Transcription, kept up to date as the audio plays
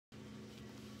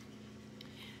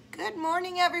Good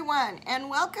morning, everyone, and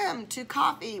welcome to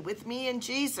Coffee with Me and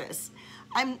Jesus.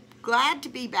 I'm glad to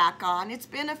be back on. It's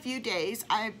been a few days.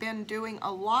 I've been doing a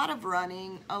lot of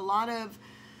running. A lot of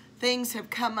things have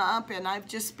come up, and I've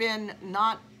just been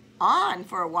not on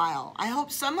for a while. I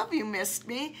hope some of you missed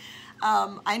me.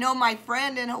 I know my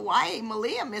friend in Hawaii,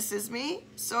 Malia, misses me.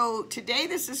 So today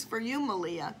this is for you,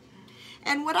 Malia.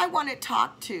 And what I want to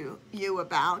talk to you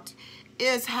about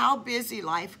is how busy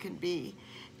life can be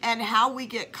and how we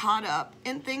get caught up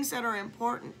in things that are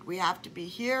important. We have to be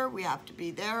here, we have to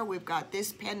be there, we've got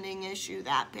this pending issue,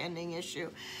 that pending issue,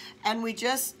 and we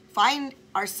just find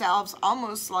ourselves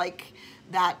almost like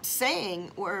that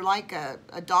saying, we're like a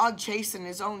dog chasing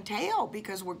his own tail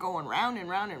because we're going round and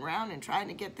round and round and trying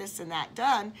to get this and that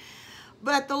done.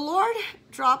 But the Lord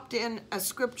dropped in a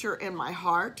scripture in my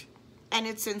heart, and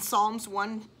it's in Psalms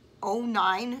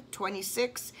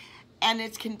 109:26, and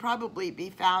it can probably be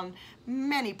found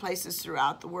many places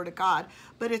throughout the Word of God,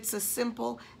 but it's a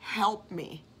simple, help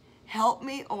me. Help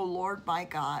me, O Lord my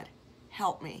God,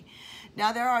 help me.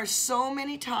 Now, there are so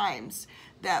many times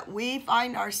that we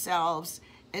find ourselves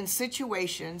in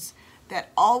situations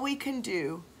that all we can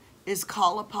do is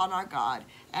call upon our God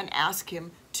and ask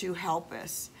Him to help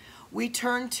us. We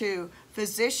turn to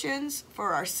physicians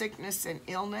for our sickness and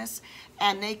illness,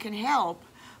 and they can help,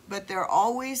 but there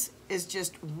always is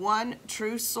just one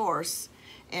true source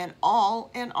and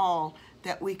all in all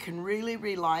that we can really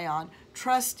rely on,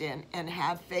 trust in, and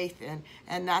have faith in,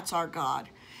 and that's our God.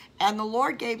 And the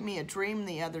Lord gave me a dream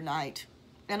the other night,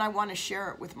 and I want to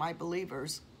share it with my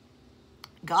believers.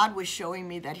 God was showing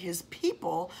me that His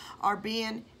people are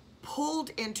being pulled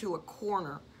into a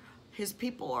corner. His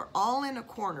people are all in a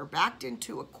corner, backed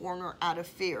into a corner out of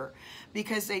fear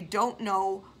because they don't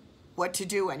know what to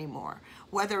do anymore.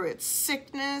 Whether it's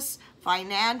sickness,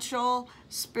 financial,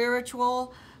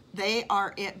 spiritual, they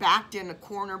are backed in a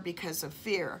corner because of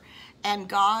fear. And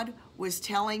God was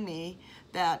telling me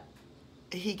that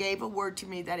He gave a word to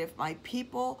me that if my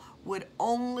people would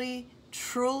only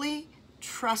truly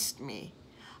trust me,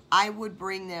 I would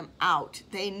bring them out.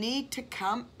 They need to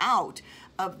come out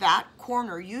of that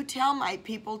corner. You tell my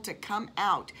people to come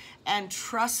out and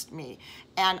trust me,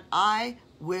 and I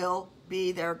will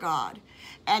be their God.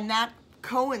 And that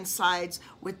coincides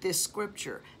with this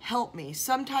scripture, help me.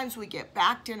 Sometimes we get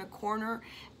backed in a corner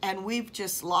and we've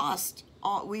just lost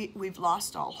all, we've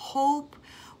lost all hope.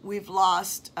 We've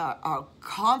lost our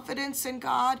confidence in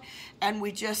God, and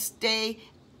we just stay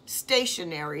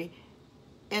stationary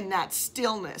in that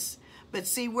stillness. But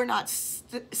see, we're not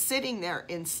sitting there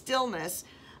in stillness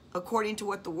according to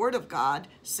what the Word of God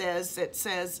says. It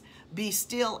says, be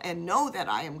still and know that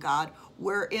I am God.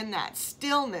 We're in that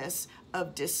stillness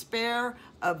of despair,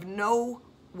 of no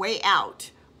way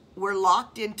out. We're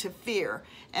locked into fear,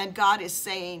 and God is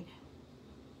saying,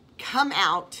 come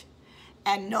out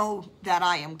and know that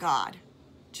I am God.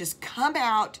 Just come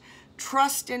out,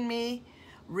 trust in me,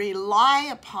 rely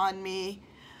upon me,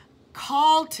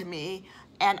 call to me,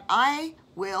 and I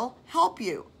will help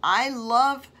you. I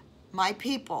love my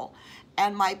people,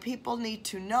 and my people need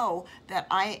to know that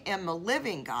I am a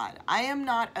living God. I am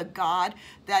not a God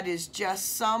that is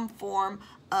just some form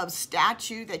of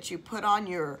statue that you put on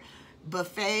your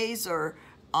buffets or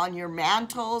on your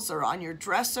mantles or on your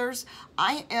dressers.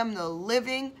 I am the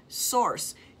living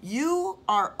source. You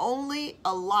are only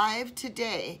alive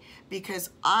today because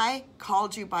I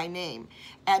called you by name.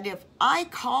 And if I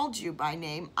called you by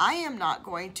name, I am not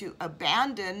going to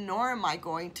abandon, nor am I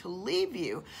going to leave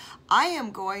you. I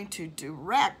am going to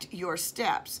direct your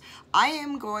steps. I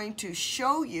am going to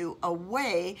show you a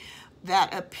way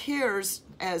that appears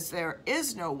as there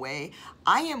is no way.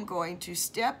 I am going to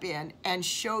step in and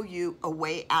show you a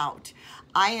way out.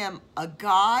 I am a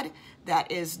God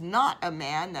that is not a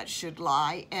man that should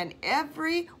lie, and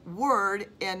every word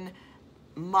in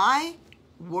my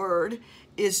word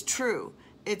is true.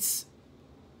 It's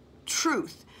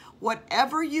truth.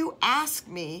 Whatever you ask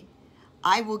me,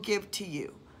 I will give to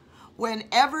you.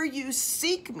 Whenever you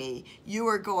seek me, you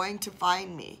are going to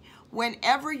find me.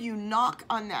 Whenever you knock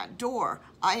on that door,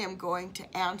 I am going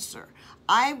to answer.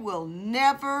 I will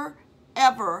never,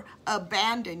 ever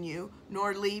abandon you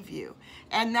nor leave you.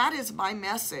 And that is my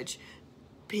message,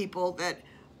 people, that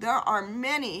there are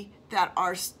many that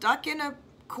are stuck in a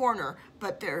corner,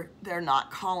 but they're not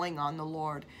calling on the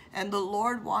Lord. And the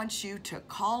Lord wants you to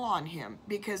call on Him,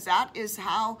 because that is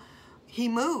how He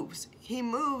moves. He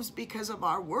moves because of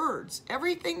our words.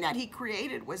 Everything that He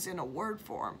created was in a word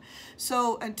form.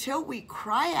 So until we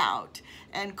cry out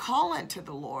and call unto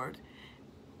the Lord,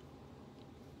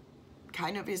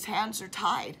 kind of His hands are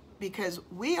tied, because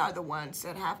we are the ones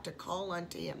that have to call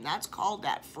unto Him. That's called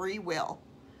that free will.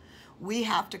 we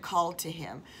have to call to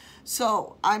him.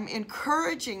 So I'm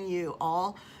encouraging you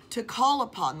all to call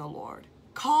upon the Lord.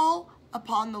 Call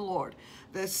upon the Lord.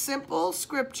 The simple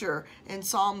scripture in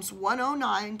Psalms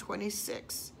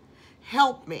 109:26.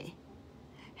 Help me.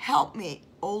 Help me,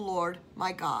 O Lord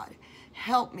my God.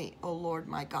 Help me, O Lord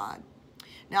my God.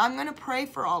 Now I'm going to pray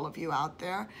for all of you out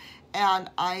there,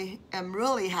 and I am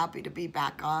really happy to be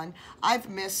back on. I've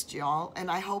missed y'all,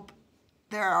 and I hope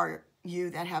there are you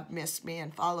that have missed me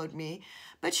and followed me.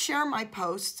 But share my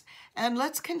posts, and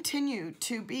let's continue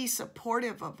to be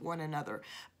supportive of one another,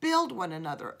 build one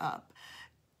another up.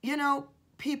 You know,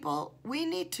 people, we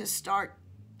need to start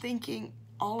thinking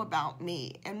all about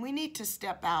me, and we need to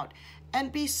step out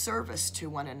and be service to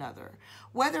one another,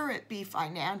 whether it be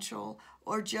financial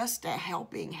or just a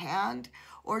helping hand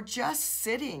or just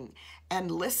sitting and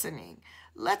listening.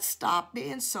 Let's stop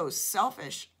being so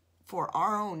selfish for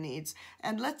our own needs,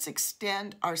 and let's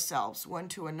extend ourselves one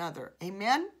to another.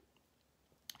 Amen?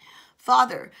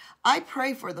 Father, I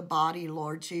pray for the body,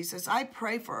 Lord Jesus. I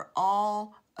pray for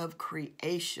all of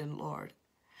creation, Lord.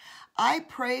 I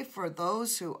pray for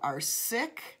those who are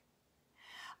sick.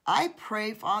 I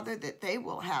pray, Father, that they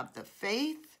will have the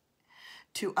faith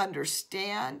to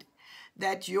understand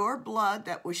that your blood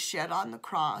that was shed on the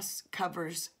cross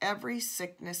covers every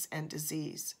sickness and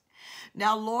disease.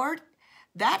 Now, Lord,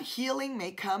 that healing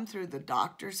may come through the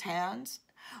doctor's hands,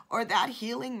 or that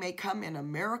healing may come in a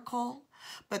miracle,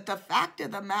 but the fact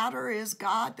of the matter is,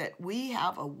 God, that we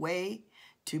have a way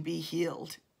to be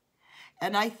healed.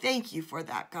 And I thank you for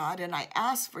that, God, and I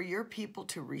ask for your people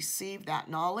to receive that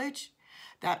knowledge,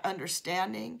 that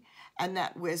understanding, and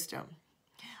that wisdom.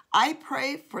 I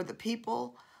pray for the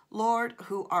people, Lord,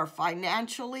 who are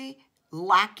financially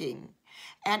lacking,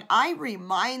 and I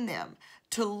remind them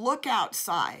to look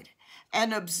outside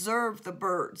and observe the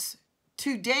birds.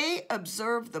 Today,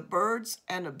 observe the birds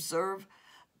and observe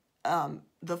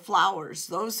the flowers,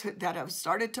 those that have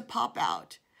started to pop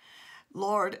out.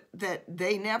 Lord, that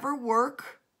they never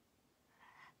work,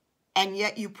 and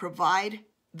yet you provide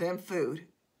them food.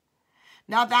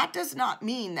 Now, that does not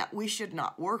mean that we should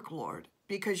not work, Lord,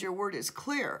 because your word is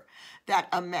clear that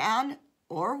a man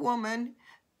or woman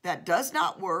that does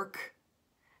not work,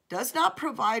 does not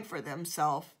provide for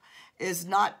themselves, is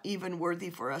not even worthy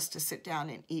for us to sit down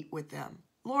and eat with them.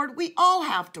 Lord, we all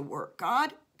have to work,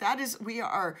 God. That is, we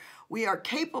are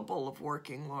capable of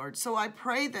working, Lord. So I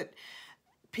pray that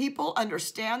people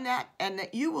understand that and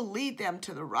that you will lead them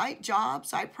to the right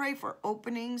jobs. I pray for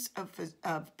openings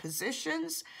of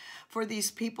positions for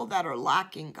these people that are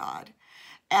lacking, God.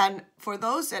 And for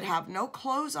those that have no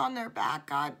clothes on their back,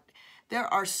 God, there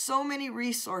are so many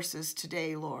resources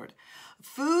today, Lord.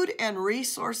 Food and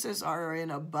resources are in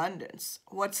abundance.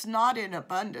 What's not in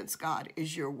abundance, God,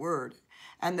 is your word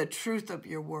and the truth of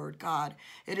your word, God.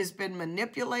 It has been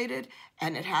manipulated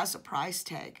and it has a price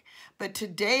tag. But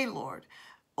today, Lord,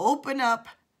 open up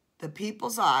the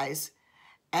people's eyes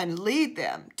and lead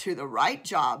them to the right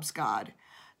jobs, God,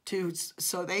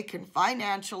 so they can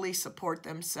financially support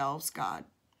themselves, God.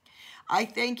 I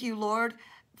thank you, Lord,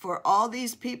 for all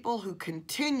these people who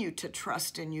continue to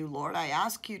trust in you, Lord. I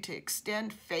ask you to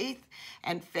extend faith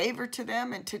and favor to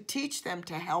them and to teach them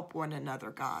to help one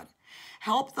another, God.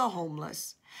 Help the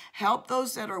homeless. Help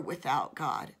those that are without,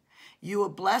 God. You will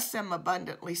bless them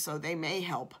abundantly so they may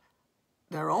help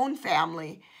their own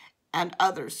family and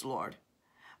others, Lord.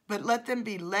 But let them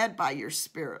be led by your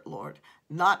Spirit, Lord,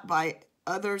 not by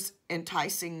others'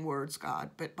 enticing words,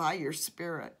 God, but by your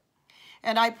Spirit.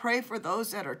 And I pray for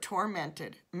those that are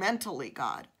tormented mentally,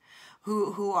 God,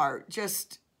 who are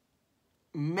just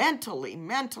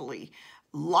mentally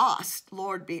lost,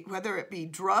 Lord, whether it be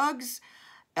drugs,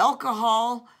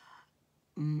 alcohol,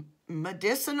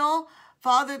 medicinal,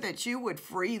 Father, that you would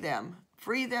free them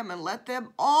and let them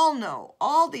all know,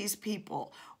 all these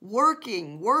people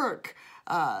working,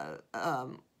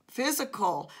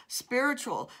 physical,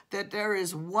 spiritual, that there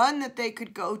is one that they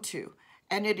could go to,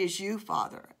 and it is you,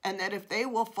 Father. And that if they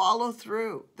will follow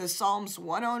through the Psalms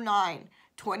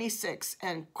 109:26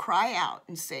 and cry out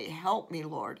and say, help me,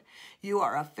 Lord. You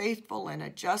are a faithful and a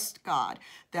just God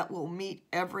that will meet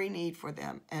every need for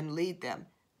them and lead them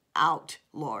out,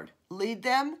 Lord. Lead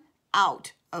them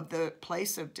out of the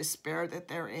place of despair that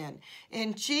they're in.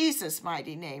 In Jesus'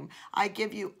 mighty name, I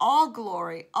give you all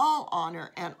glory, all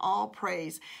honor, and all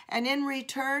praise. And in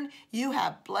return, you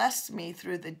have blessed me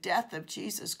through the death of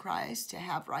Jesus Christ to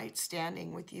have right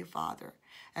standing with you, Father.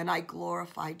 And I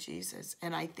glorify Jesus.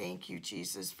 And I thank you,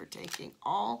 Jesus, for taking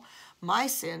all my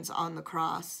sins on the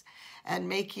cross and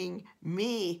making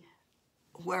me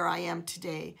where I am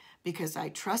today because I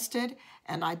trusted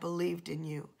and I believed in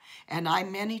you. And I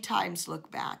many times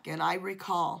look back and I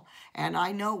recall, and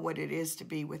I know what it is to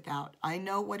be without. I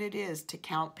know what it is to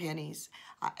count pennies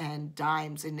and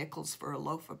dimes and nickels for a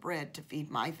loaf of bread to feed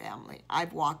my family.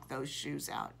 I've walked those shoes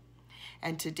out.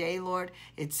 And today, Lord,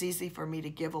 it's easy for me to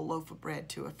give a loaf of bread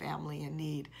to a family in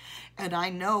need. And I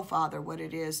know, Father, what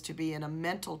it is to be in a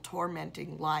mental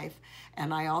tormenting life.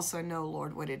 And I also know,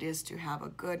 Lord, what it is to have a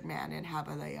good man and have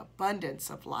the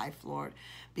abundance of life, Lord,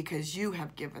 because you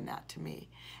have given that to me.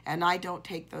 And I don't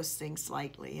take those things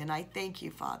lightly. And I thank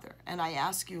you, Father. And I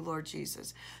ask you, Lord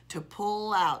Jesus, to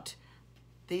pull out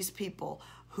these people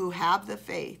who have the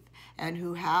faith and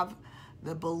who have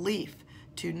the belief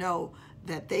to know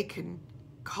that they can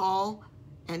call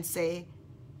and say,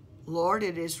 Lord,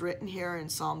 it is written here in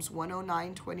Psalms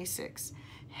 109:26,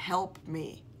 help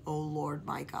me, O Lord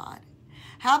my God.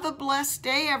 Have a blessed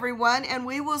day, everyone, and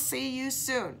we will see you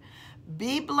soon.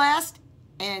 Be blessed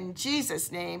in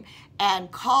Jesus' name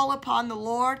and call upon the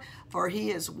Lord, for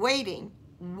he is waiting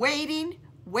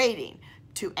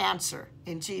to answer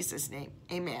in Jesus' name.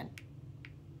 Amen.